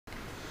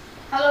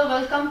Hello,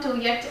 welcome to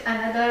yet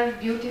another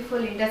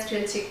beautiful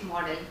industrial chic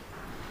model.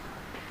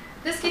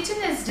 This kitchen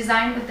is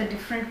designed with a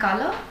different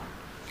color.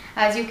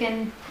 As you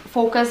can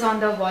focus on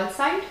the wall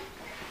side,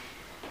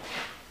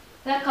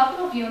 there are a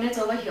couple of units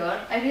over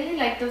here. I really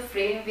like the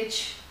frame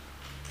which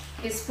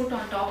is put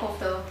on top of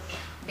the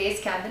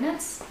base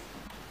cabinets.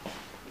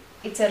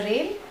 It's a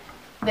rail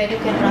where you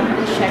can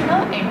run the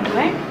shutter end to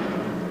end.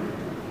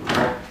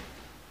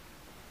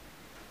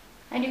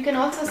 And you can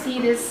also see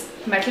this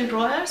metal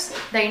drawers.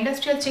 The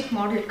industrial chic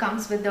model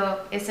comes with the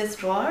SS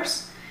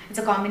drawers. It's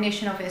a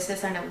combination of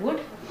SS and a wood.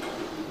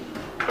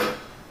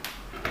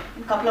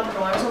 A couple of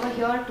drawers over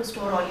here to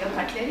store all your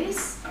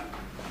cutleries.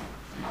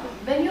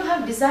 When you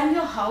have designed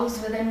your house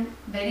within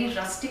very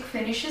rustic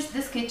finishes,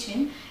 this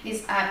kitchen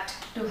is apt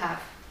to have.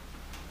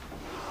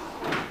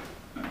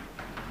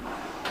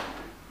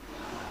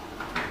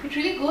 It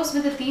really goes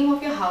with the theme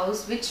of your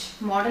house, which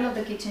model of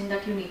the kitchen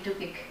that you need to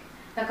pick.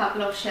 A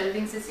couple of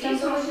shelving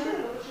systems over here.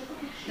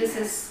 This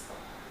is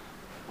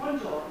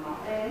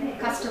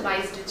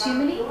customized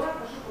chimney,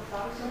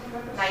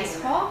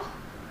 nice hob,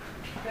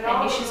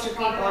 and dishes to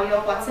keep all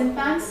your pots and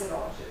pans.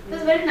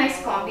 There's a very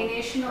nice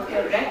combination of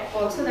your red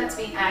also that's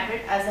being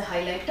added as a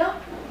highlighter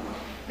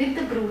with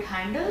the grooved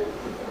handle.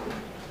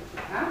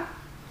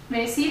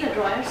 When you see the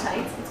drawer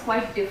sides, it's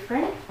quite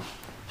different.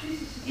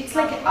 It's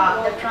like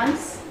the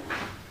trans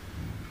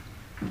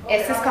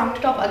SS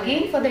countertop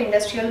again for the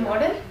industrial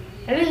model.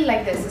 I really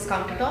like this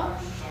countertop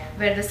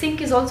where the sink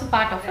is also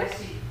part of it.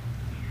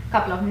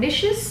 Couple of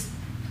niches,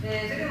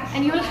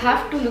 and you will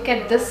have to look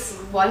at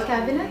this wall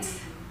cabinets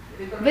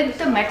with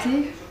the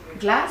metal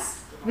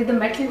glass, with the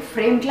metal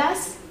frame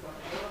glass.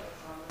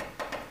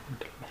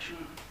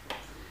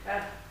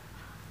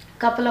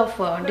 Couple of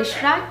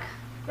dish rack,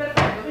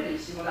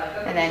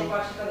 and then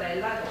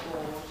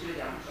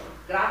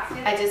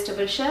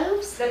adjustable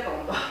shelves.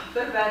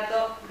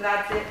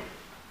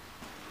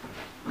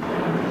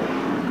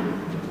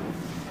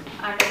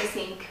 Under the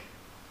sink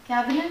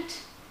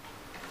cabinet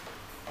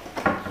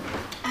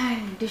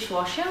and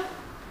dishwasher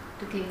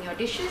to clean your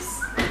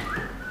dishes.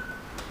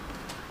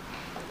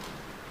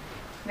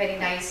 Very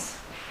nice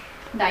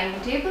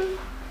dining table.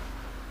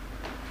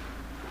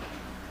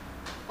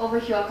 Over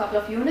here a couple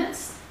of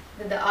units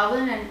with the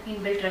oven and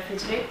inbuilt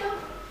refrigerator,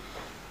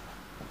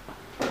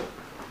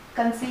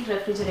 concealed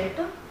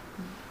refrigerator.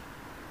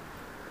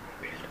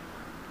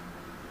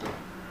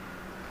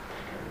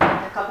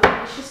 A couple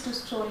of dishes to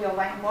store your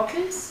wine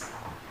bottles.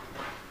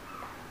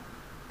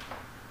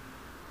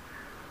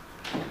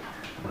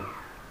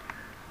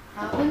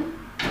 Oven,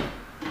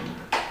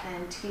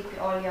 and keep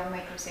all your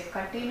microsafe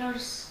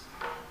containers.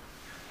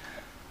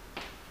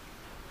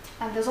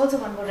 And there's also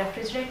one more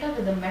refrigerator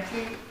with a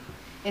metal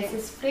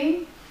SS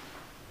frame.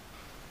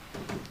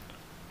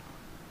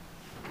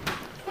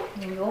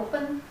 When you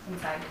open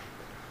inside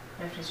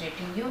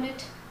refrigerating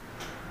unit,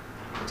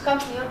 it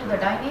comes near to the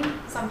dining.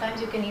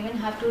 Sometimes you can even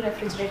have two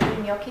refrigerators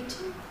in your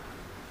kitchen.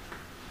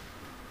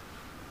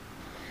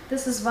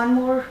 This is one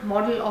more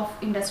model of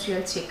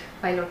industrial chic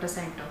by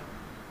Lottocento.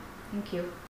 Thank you.